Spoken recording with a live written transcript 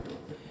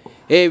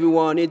Hey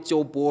everyone, it's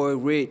your boy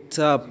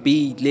Rita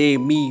B.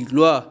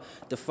 Lemilwa,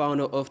 the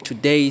founder of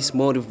today's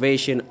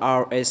Motivation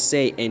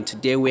RSA, and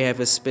today we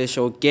have a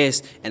special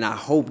guest, and I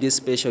hope this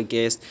special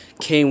guest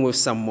came with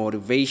some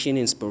motivation,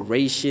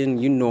 inspiration,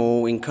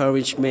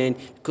 encouragement,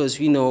 because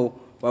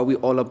what we're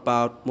all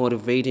about,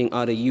 motivating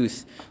other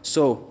youth.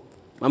 So,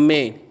 my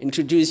man,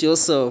 introduce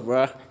yourself,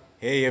 bruh.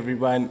 Hey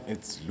everyone,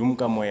 it's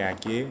Lumka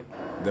Moyake,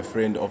 the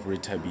friend of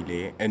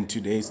Ritabile, and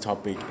today's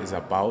topic is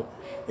about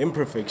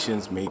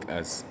imperfections make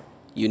us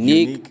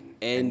Unique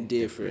and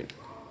different.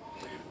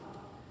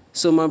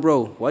 So, my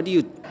bro, what do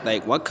you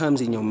like? What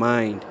comes in your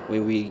mind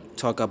when we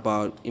talk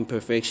about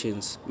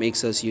imperfections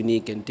makes us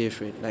unique and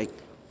different? Like,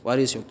 what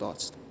is your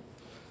thoughts?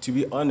 To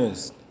be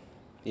honest,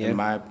 in Yeah,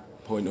 my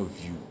point of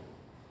view,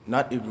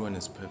 not everyone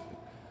is perfect.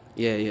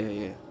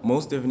 yeah.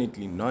 Most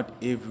definitely, not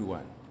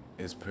everyone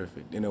is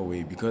perfect in a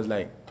way because,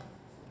 like,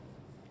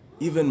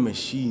 even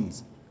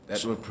machines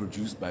that were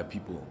produced by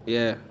people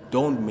Yeah.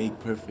 don't make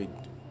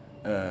perfect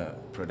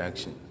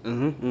production.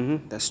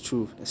 That's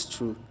true. That's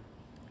true.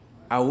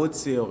 I would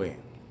say, okay,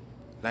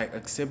 like,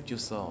 accept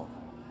yourself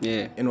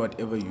Yeah. in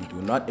whatever you do.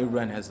 Not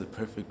everyone has a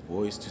perfect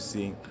voice to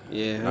sing.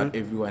 Yeah. Not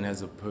everyone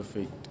has a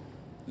perfect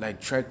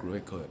like track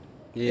record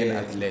in Yeah.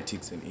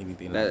 athletics and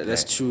anything like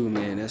That's that. true,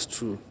 man. That's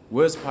true.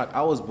 Worst part,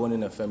 I was born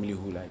in a family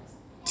who likes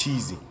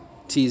teasing.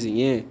 Teasing,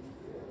 yeah.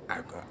 I,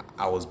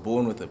 I was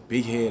born with a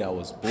big head. I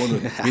was born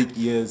with big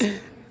ears,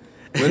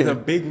 with a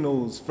big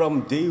nose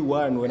from day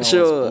one when I was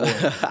Sure.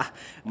 born.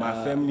 My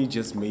family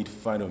just made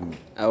fun of me.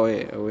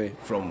 away.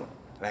 From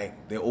like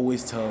they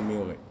always tell me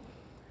like,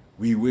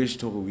 we wish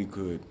Togo we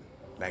could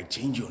like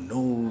change your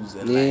nose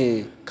and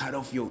Yeah. like cut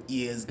off your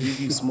ears, give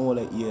you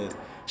smaller ears.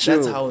 That's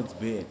Sure. how it's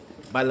been.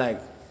 But like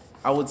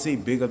I would say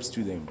big ups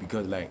to them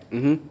because like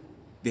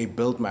they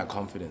built my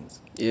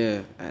confidence.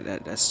 Yeah.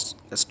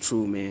 That's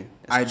true, man.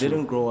 That's I true.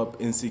 didn't grow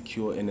up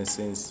insecure in a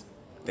sense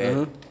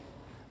that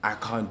I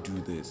can't do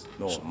this.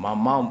 No, my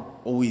mom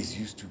always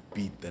used to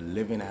beat the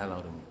living hell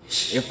out of me.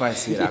 If I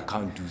said I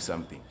can't do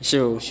something,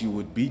 Sure. she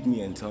would beat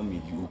me and tell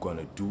me you're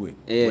gonna do it,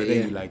 Yeah, whether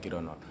yeah. you like it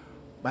or not.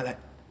 But like,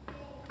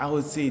 I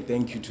would say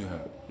thank you to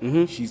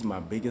her. She's my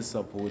biggest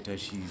supporter.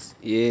 She's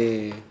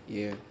Yeah.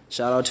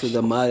 Shout out to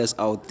the mothers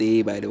out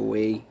there, by the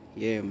way.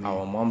 Yeah, man.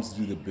 our moms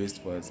do the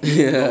best for us.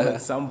 Even though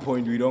at some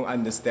point we don't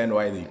understand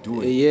why they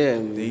do it. Yeah,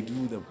 man. They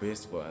do the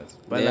best for us.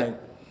 But Yeah. like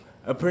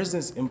a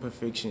person's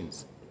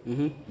imperfections,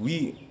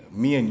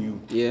 me and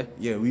you,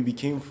 Yeah. we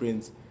became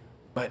friends,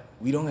 but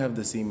we don't have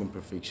the same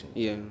imperfection.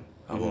 Yeah.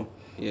 Abo.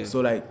 Yeah.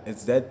 So like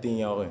it's that thing,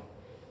 y'all.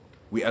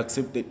 We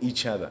accepted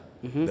each other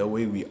the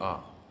way we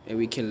are. And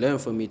we can learn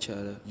from each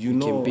other. You We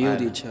can know,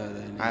 build each other.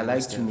 And I all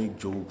like stuff. to make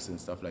jokes and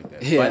stuff like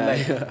that. Yeah, But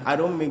like, yeah. I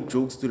don't make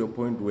jokes to the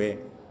point where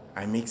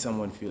I make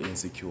someone feel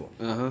insecure.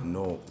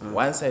 No.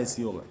 Once I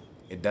see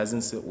it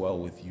doesn't sit well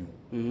with you,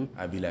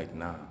 I'll be like,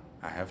 nah,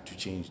 I have to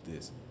change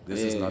this. This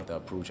is Yeah. not the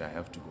approach I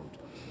have to go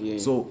to. Yeah.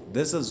 So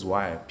this is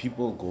why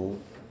people go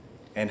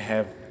and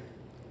have,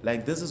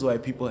 like, this is why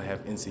people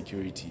have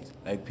insecurities.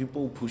 Like,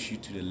 people push you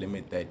to the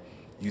limit that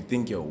you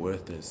think you're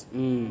worthless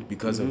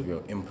because of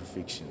your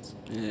imperfections.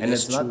 Yeah, And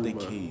that's it's not true, the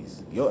bro.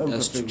 case. Your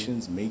That's true.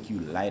 imperfections make you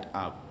light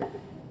up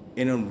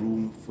in a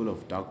room full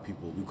of dark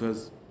people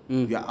because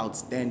you're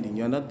outstanding.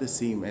 You're not the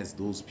same as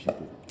those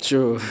people.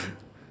 True.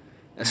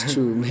 That's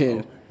true,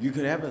 man. You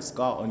could have a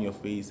scar on your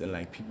face and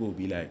like people will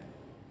be like,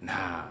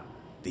 nah,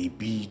 they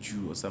beat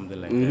you or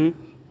something like that.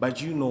 But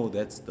you know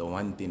that's the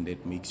one thing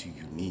that makes you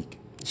unique.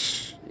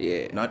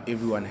 Yeah. Not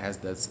everyone has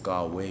that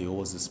scar where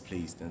yours is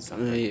placed and stuff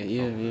like that.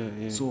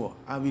 Yeah. So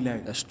I'll be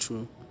like, That's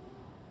true.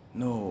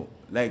 no,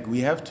 like we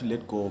have to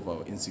let go of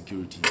our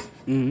insecurities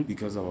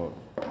because of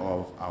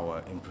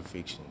our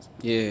imperfections.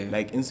 Yeah.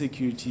 Like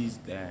insecurities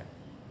that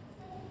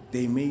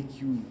they make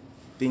you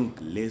think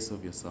less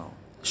of yourself.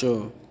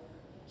 Sure.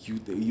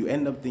 You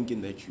end up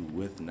thinking that you're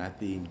worth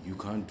nothing, you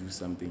can't do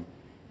something,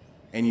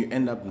 and you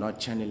end up not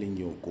channeling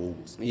your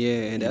goals.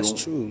 Yeah, You that's don't-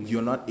 true, man.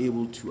 You're not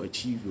able to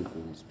achieve your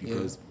goals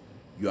because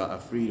you are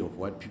afraid of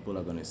what people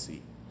are gonna say.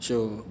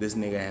 Sure. This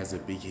nigga has a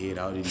big head.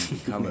 How did he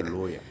become a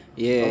lawyer?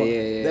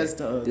 Yeah. That's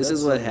the. This that's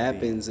is what the thing.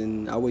 happens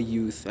in our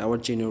youth, our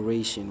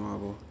generation,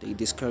 Marvel. They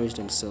discourage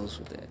themselves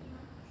with that.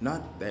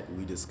 Not that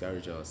we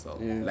discourage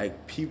ourselves. Yeah.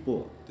 Like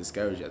people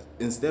discourage us.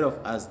 Instead of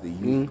us, the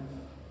youth,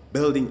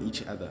 building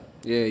each other.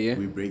 Yeah.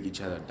 We break each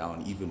other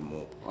down even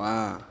more.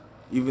 Wow.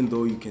 Even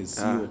though you can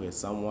see okay,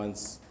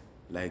 someone's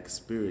like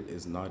spirit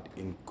is not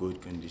in good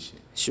condition.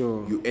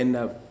 Sure. You end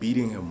up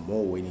beating him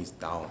more when he's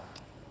down.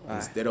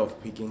 Instead of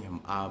picking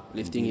him up, and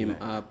Lifting being him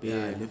like- up,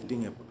 yeah.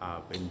 lifting him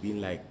up and being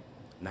like,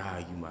 nah,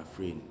 you my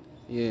friend.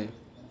 Yeah.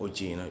 Or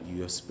Jane,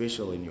 you're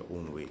special in your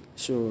own way.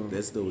 Sure.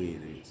 That's the way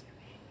it is.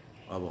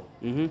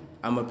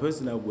 I'm a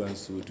person that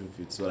wants to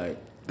fit, so like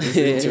this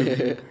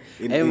interview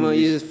in Hey man, English,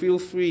 you feel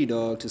free,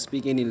 dog, to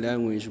speak any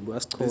language.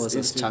 BasiXhosa,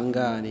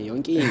 Sichangane,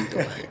 yonke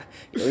into.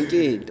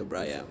 Yonke into,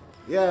 Brian.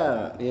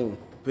 yeah, Yeah.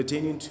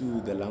 pertaining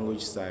to the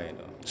language side,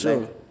 Sure.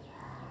 like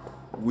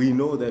we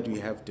know that we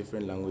have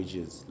different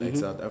languages. Like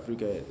South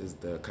Africa is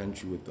the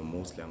country with the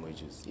most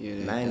languages. Yeah,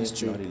 9 that's if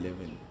true. not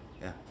 11.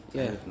 Yeah.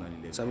 Yeah.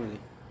 Definitely live. Somebody.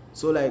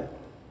 So like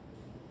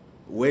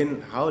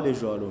when how le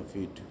jwalo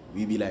fit,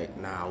 we be like,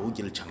 nah, we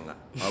kill Changa.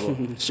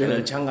 Sure.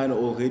 And Changa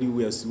already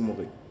we assume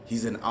okay,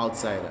 he's an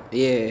outsider.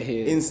 Yeah,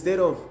 yeah. Instead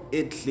of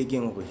it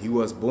clicking, okay, he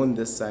was born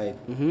this side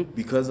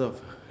because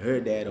of her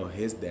dad or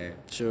his dad,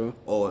 Sure.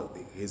 or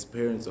his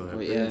parents or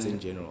her Oh, parents yeah. in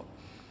general.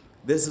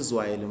 This is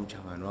why Elim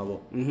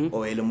Changa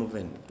or Elim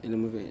Movement. In the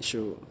movie,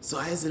 sure. So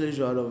I say le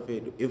jwalo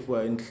fit, if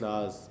we're in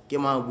class, ke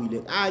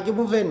mabuile, ke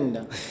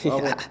Movenda.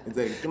 It's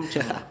like ke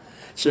Changa.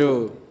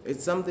 Sure. So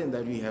it's something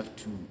that we have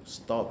to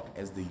stop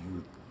as the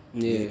youth.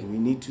 Yeah. We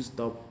need to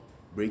stop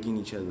breaking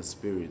each other's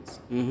spirits.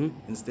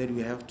 Instead,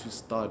 we have to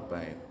start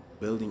by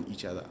building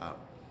each other up.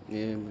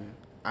 Yeah, man.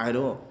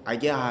 I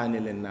get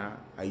handling now.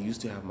 I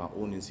used to have my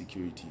own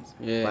insecurities.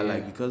 Yeah, But yeah.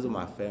 like because of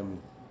my family,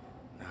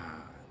 nah,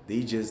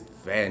 they just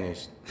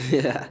vanished.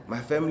 Yeah. My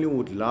family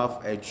would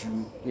laugh at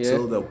you Yeah.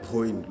 till the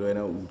point when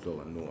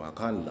no,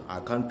 I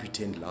can't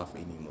pretend laugh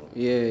anymore.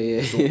 Yeah,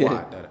 yeah. So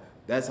what?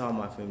 That's how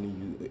my family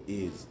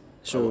is.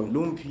 Sure.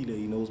 Lumpila,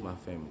 he knows my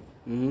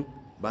family.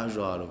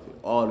 Bajwa,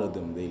 all of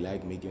them, they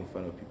like making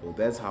fun of people.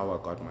 That's how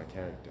I got my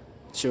character.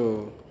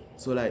 Sure.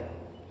 So like,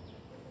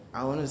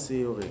 I wanna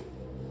say, okay,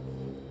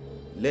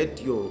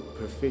 let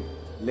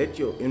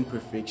your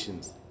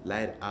imperfections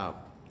light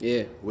up.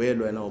 Yeah. Where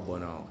lo wena o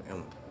bona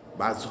and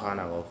ba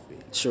tshwana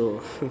kaofela.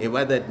 Sure.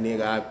 Eba that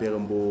nigga apere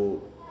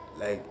bo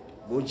like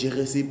bo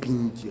jerese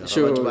pinky, ga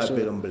Sure, batho ba sure.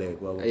 apere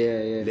black.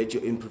 Yeah, yeah. Let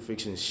your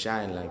imperfections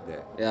shine like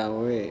that. Yeah,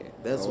 wait.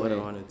 That's what I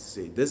wanted to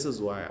say. This is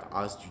why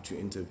I asked you to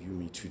interview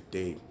me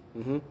today.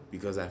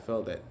 Because I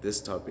felt that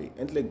this topic,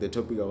 and like the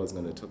topic I was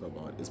going to talk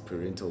about is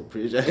parental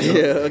pressure.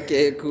 Yeah,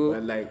 okay, cool.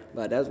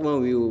 But that's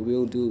one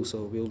we'll do,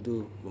 so we'll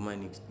do my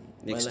next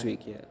week. next week,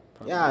 yeah.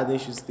 Probably. Yeah, they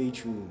should stay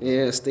tuned.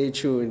 Yeah, stay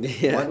tuned.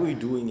 Yeah. What we're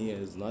doing here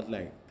is not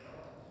like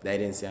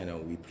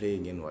we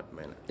playing in what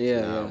manner.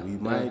 Yeah, Nah, yeah. we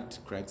might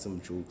crack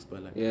some jokes,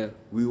 but like Yeah.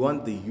 we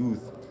want the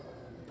youth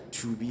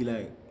to be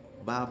like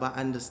Baba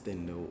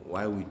understand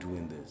why we're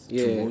doing this.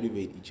 Yeah. To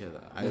motivate each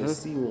other. I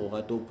see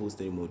what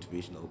posted a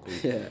motivational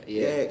quote.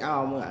 Yeah.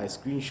 I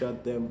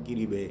screenshot them,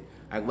 Kiribe.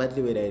 I got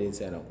the way I didn't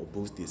say or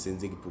post this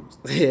since post.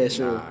 Yeah,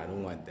 sure. Nah, I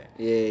don't want that.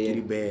 Yeah.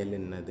 Kiribe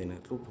and then I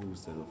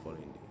post the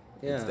following day.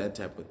 It's Yeah. that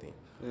type of thing.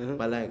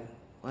 But like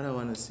what I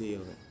wanna say,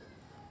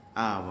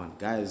 man,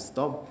 guys,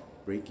 stop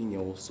breaking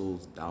your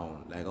souls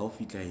down. Like I'll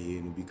fit like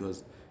here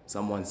because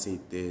someone said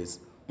this.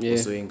 Yeah.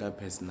 So you ain't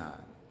personal.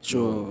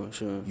 Sure,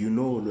 sure. You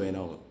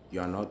know, you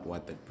are not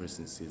what that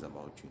person says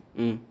about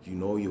you. You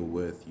know your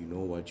worth. You know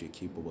what you're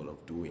capable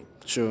of doing.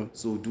 Sure.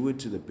 So do it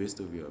to the best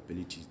of your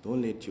abilities.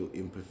 Don't let your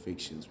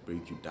imperfections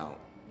break you down.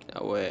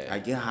 Yeah, wait. I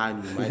get how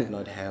you might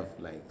not have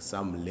like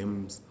some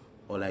limbs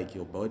or like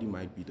your body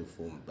might be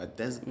deformed, but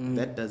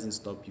that doesn't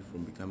stop you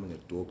from becoming a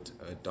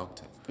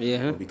doctor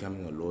Yeah. or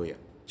becoming a lawyer.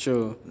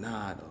 Sure.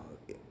 Nah,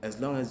 no. As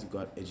long as you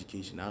got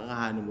education,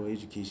 I don't know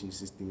education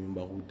system in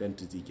Bahu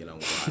to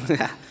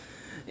take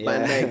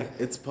But like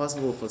it's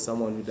possible for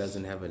someone who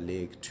doesn't have a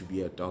leg to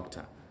be a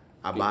doctor.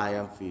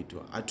 Abaya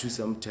mfethu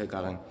athusa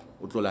umthekang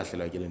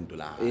utlolahlelwa ke lento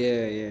la.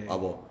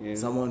 Yeah.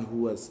 Someone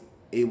who was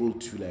able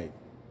to like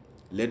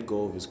let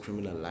go of his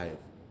criminal life.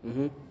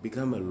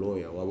 Become a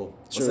lawyer.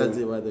 Sure.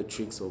 Usazi about the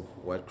tricks of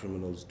what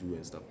criminals do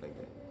and stuff like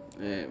that.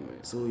 Yeah,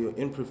 man. So your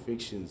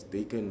imperfections,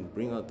 they can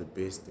bring out the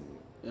best in you.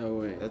 Yeah,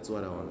 wait. That's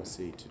what I want to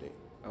say today.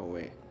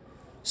 Away.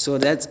 So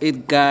that's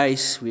it,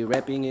 guys. We're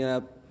wrapping it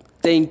up.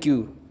 Thank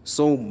you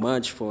so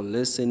much for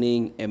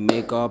listening, and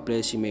may God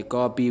bless you, may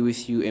God be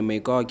with you, and may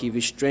God give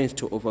you strength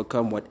to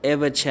overcome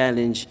whatever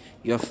challenge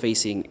you're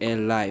facing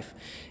in life.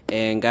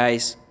 And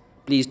guys,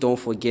 please don't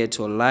forget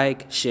to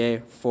like,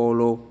 share,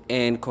 follow,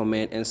 and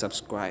comment and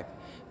subscribe.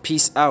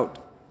 Peace out.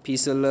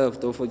 Peace and love.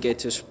 Don't forget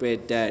to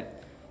spread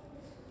that.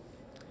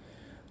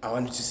 I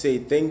wanted to say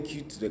thank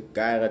you to the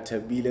guy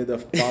Ratabile, the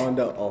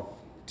founder of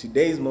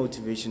today's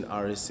Motivation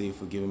RSA,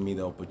 for giving me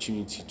the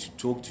opportunity to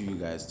talk to you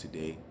guys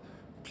today.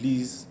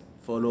 Please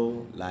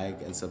follow,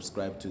 like, and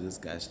subscribe to this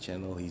guy's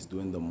channel. He's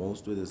doing the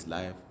most with his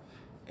life.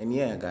 And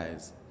yeah,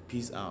 guys,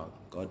 peace out.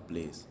 God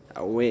bless.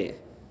 Away.